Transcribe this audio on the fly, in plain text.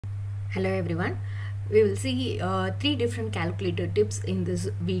Hello everyone, we will see three different calculator tips in this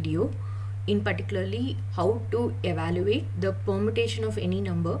video, in particularly how to evaluate the permutation of any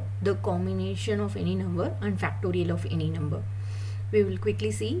number, the combination of any number and factorial of any number. We will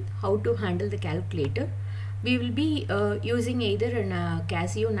quickly see how to handle the calculator. We will be using either an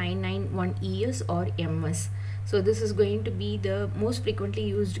Casio 991 ES or MS. So this is going to be the most frequently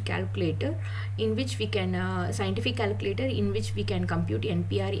used calculator in which we can scientific calculator in which we can compute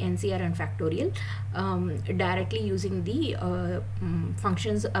NPR, NCR and factorial directly using the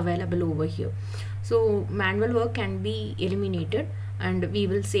functions available over here. So manual work can be eliminated and we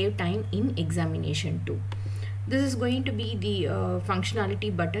will save time in examination too. This is going to be the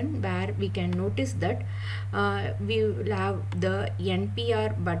functionality button where we can notice that we will have the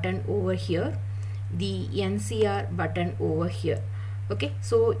NPR button over here, the NCR button over here. Okay,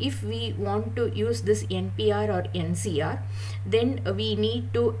 so if we want to use this NPR or NCR, then we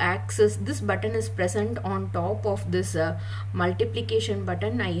need to access this button is present on top of this multiplication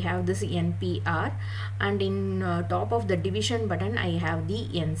button. I have this NPR, and in top of the division button I have the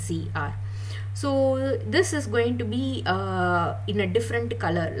NCR. So this is going to be in a different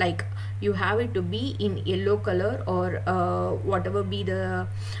color, like you have it to be in yellow color or whatever be the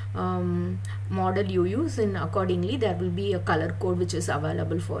model you use, and accordingly there will be a color code which is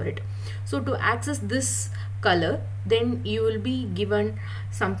available for it. So to access this color, then you will be given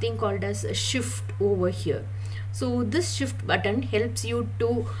something called as a shift over here. So this shift button helps you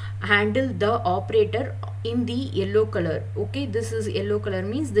to handle the operator in the yellow color. Okay, this is yellow color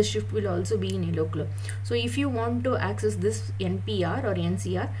means the shift will also be in yellow color. So if you want to access this NPR or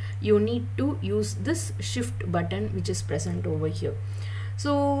NCR, you need to use this shift button which is present over here.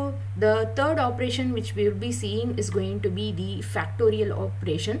 So the third operation which we will be seeing is going to be the factorial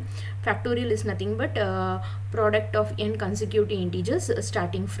operation. Factorial is nothing but product of n consecutive integers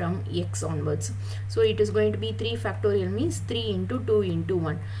starting from x onwards. So it is going to be 3 factorial means 3 into 2 into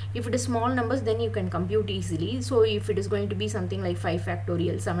 1. If it is small numbers, then you can compute easily. So if it is going to be something like 5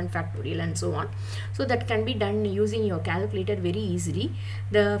 factorial, 7 factorial and so on, so that can be done using your calculator very easily.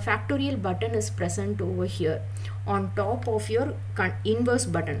 The factorial button is present over here on top of your inverse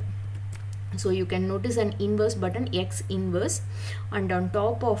button. So you can notice an inverse button, x inverse, and on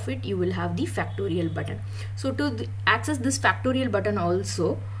top of it you will have the factorial button. So to access this factorial button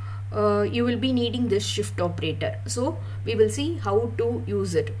also you will be needing this shift operator. So we will see how to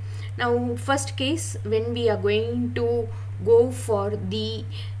use it. Now first case, when we are going to go for the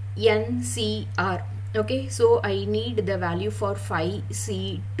NCR. Okay, so I need the value for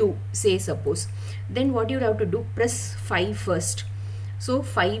 5C2, say suppose. Then what you have to do, press 5 first. So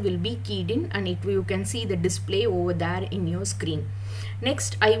 5 will be keyed in and you can see the display over there in your screen.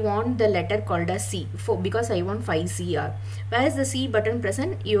 Next, I want the letter called as C because I want 5CR. Where is the C button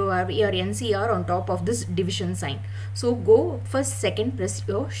present? You have your NCR on top of this division sign. So go first, second, press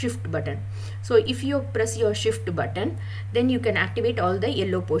your shift button. So if you press your shift button, then you can activate all the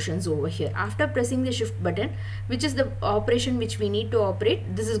yellow portions over here. After pressing the shift button, which is the operation which we need to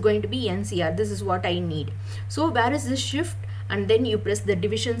operate, this is going to be NCR. This is what I need. So where is this shift? And then you press the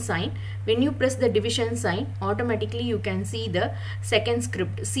division sign. When you press the division sign, automatically you can see the second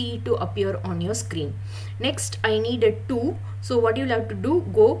script C2 appear on your screen. Next, I need a 2. So what you'll have to do,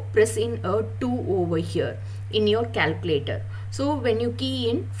 go press in a 2 over here in your calculator. So when you key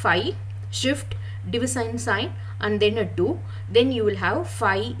in 5, shift, division sign and then a 2, then you will have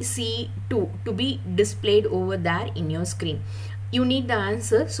 5C2 to be displayed over there in your screen. You need the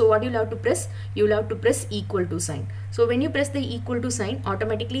answer, so what you'll have to press? You'll have to press equal to sign. So when you press the equal to sign,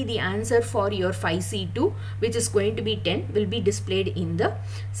 automatically the answer for your 5C2, which is going to be 10, will be displayed in the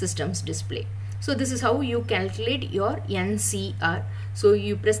system's display. So this is how you calculate your NCR. So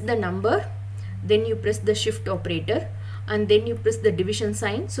you press the number, then you press the shift operator, and then you press the division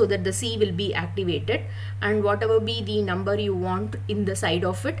sign so that the C will be activated, and whatever be the number you want in the side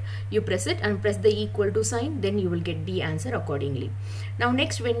of it, you press it and press the equal to sign, then you will get the answer accordingly. Now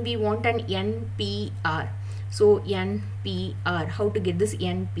next, when we want an NPR, so NPR, how to get this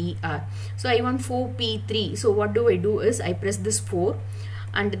NPR? So I want 4P3. So what do? Is I press this 4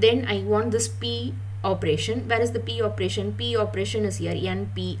 and then I want this P operation. Where is the P operation? P operation is here,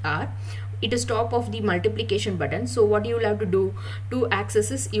 NPR. It is top of the multiplication button. So what you will have to do to access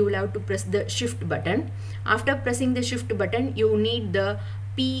this, you will have to press the shift button. After pressing the shift button, you need the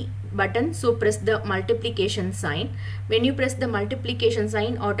P button, so press the multiplication sign. When you press the multiplication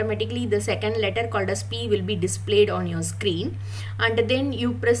sign, automatically the second letter called as P will be displayed on your screen, and then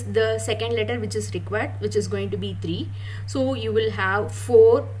you press the second letter which is required, which is going to be 3. So you will have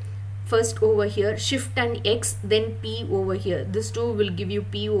 4 first over here, shift and X, then P over here. This 2 will give you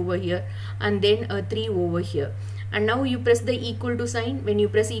P over here, and then a 3 over here. And now you press the equal to sign. When you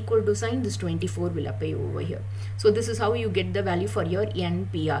press equal to sign, this 24 will appear over here. So this is how you get the value for your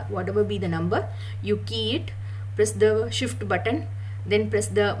NPR. Whatever be the number, you key it, press the shift button, then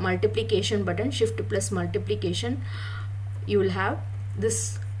press the multiplication button, shift plus multiplication. You will have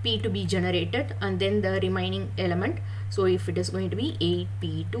this P to be generated, and then the remaining element. So if it is going to be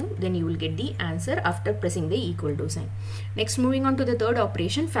 8P2, then you will get the answer after pressing the equal to sign. Next, moving on to the third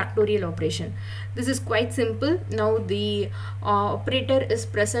operation, factorial operation. This is quite simple. Now the operator is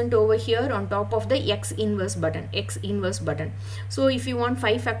present over here on top of the X inverse button. So if you want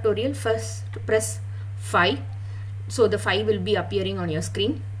 5 factorial, first press 5. So the 5 will be appearing on your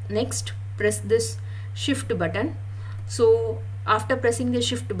screen. Next, press this shift button. So after pressing the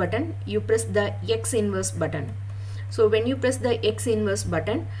shift button, you press the X inverse button. So when you press the X inverse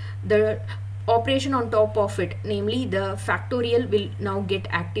button, the operation on top of it, namely the factorial, will now get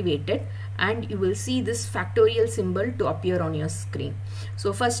activated, and you will see this factorial symbol to appear on your screen.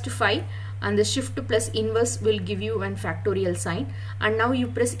 So first 5, and the shift plus inverse will give you an factorial sign, and now you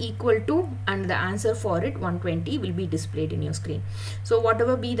press equal to, and the answer for it, 120, will be displayed in your screen. So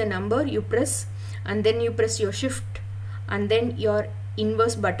whatever be the number, you press, and then you press your shift and then your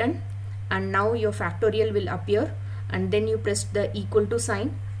inverse button, and now your factorial will appear, and then you press the equal to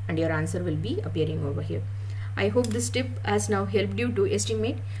sign, and your answer will be appearing over here. I hope this tip has now helped you to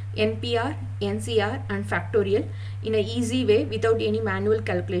estimate NPR, NCR and factorial in an easy way without any manual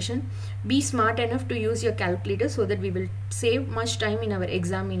calculation. Be smart enough to use your calculator so that we will save much time in our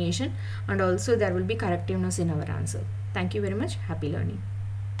examination, and also there will be correctiveness in our answer. Thank you very much. Happy learning.